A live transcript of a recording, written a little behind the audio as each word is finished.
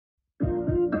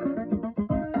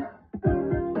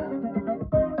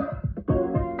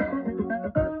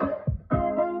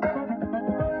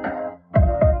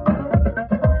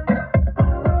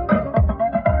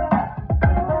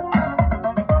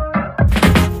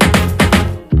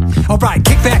Alright,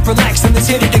 kick back, relax, and let's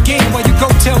hit it again. While you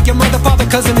go tell your mother, father,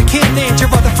 cousin, and kin, and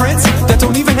your other friends that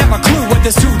don't even have a clue what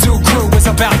this to-do crew is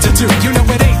about to do. You know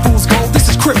it ain't fool's gold, this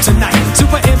is kryptonite.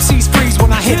 Super MCs freeze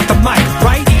when I hit the mic,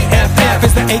 right? EFF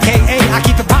is the AKA. I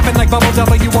keep it popping like bubble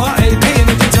WRAP. And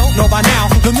if you don't know by now,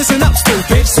 then listen up,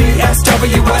 stupid.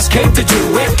 CSWS came to do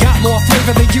it. Got more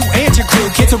flavor than you and your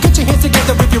crew, kids. So get your hands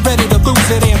together if you're ready to lose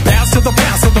it and bounce to the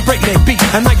bounce of the breakneck beat.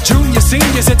 And like junior,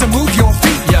 seniors, had to move your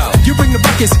feet. Yo, you bring the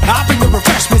buckets, I bring the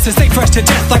refreshments, and stay fresh to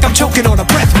death like I'm choking on a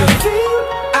breath mint.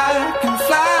 I can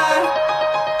fly.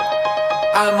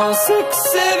 I'm on 6,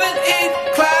 7, 8,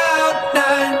 cloud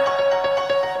 9,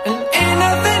 and ain't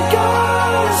nothing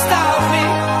gonna stop me,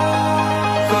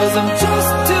 'cause I'm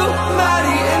just too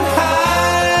mighty and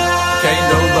high. Can't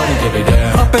nobody give me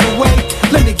that. Up and away,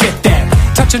 let me get that.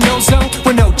 Touch a no-zone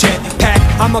with no jet pack.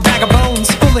 I'm a bag of bones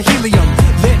full of helium.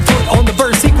 Lead foot on the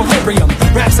verse, equilibrium.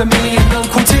 Raps a million,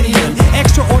 quotidian.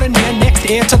 Extraordinary, next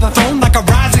air to the throne like a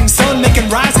rising sun, making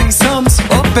rising sums.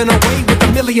 Up and away with a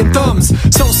million thumbs.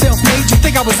 So self-made, you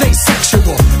think I was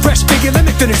asexual. Fresh figure, let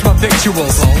me finish my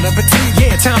victuals. Bon appetit,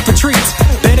 yeah, time for treats.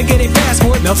 Better get it fast,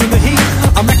 boy, it melts in the heat.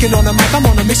 I'm wrecking on the mic, I'm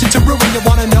on a mission to ruin. You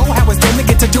wanna know how it's done to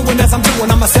get to doing as I'm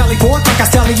doing? I'm a Sally Ford, like a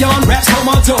stallion. Raps home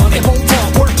on done, it won't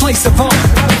fall, workplace of fun.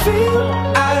 I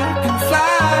feel I can fly.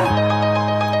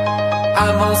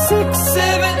 I'm on 6,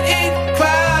 7, 8,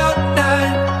 cloud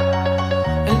 9,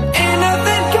 and ain't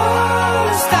nothing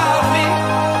gonna stop me,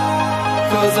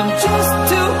 'cause I'm just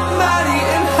too mighty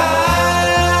and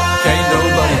high. Can't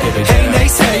nobody give it. Hey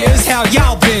naysayers, how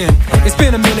y'all been? It's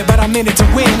been a minute, but I'm in it to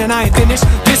win, and I ain't finished.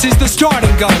 This is the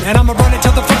starting gun, and I'ma run it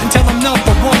to the front until I'm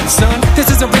number one, son.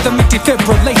 This is a rhythmic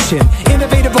defibrillation,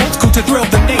 innovative old school to thrill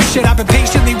the nation. I've been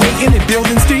patiently waiting and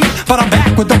building steam, but I'm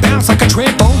back with the bounce like a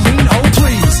trampoline. Oh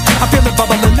please, I feel it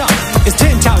bubbling up. It's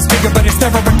 10 times bigger, but it's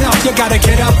never enough. You gotta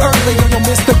get up early or you'll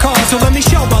miss the call. So let me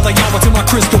show all of y'all what's in my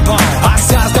crystal ball. I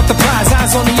sized up the prize,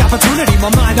 eyes on the opportunity.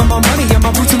 My mind on my money and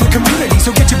my roots in the community.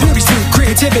 So get your beauty suit,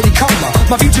 creativity, coma.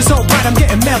 My future's so bright, I'm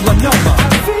getting melanoma.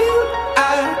 I feel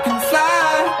I can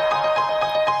fly.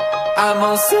 I'm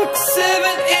on 6,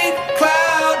 7, 8,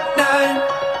 cloud 9,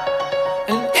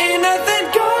 and ain't nothing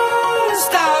gonna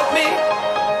stop me,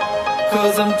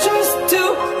 'cause I'm just too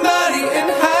mighty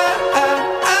and high.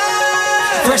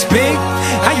 Fresh big,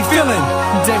 how you feeling?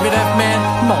 David F. Man,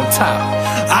 I'm on top.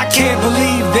 I can't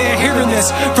believe they're hearing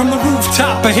this from the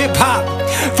rooftop of hip-hop.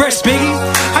 Fresh Biggie,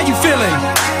 how you feeling?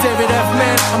 David F.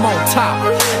 Man, I'm on top.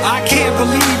 I can't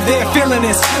believe they're feeling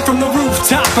this from the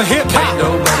rooftop of hip-hop. Ain't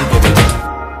nobody give it.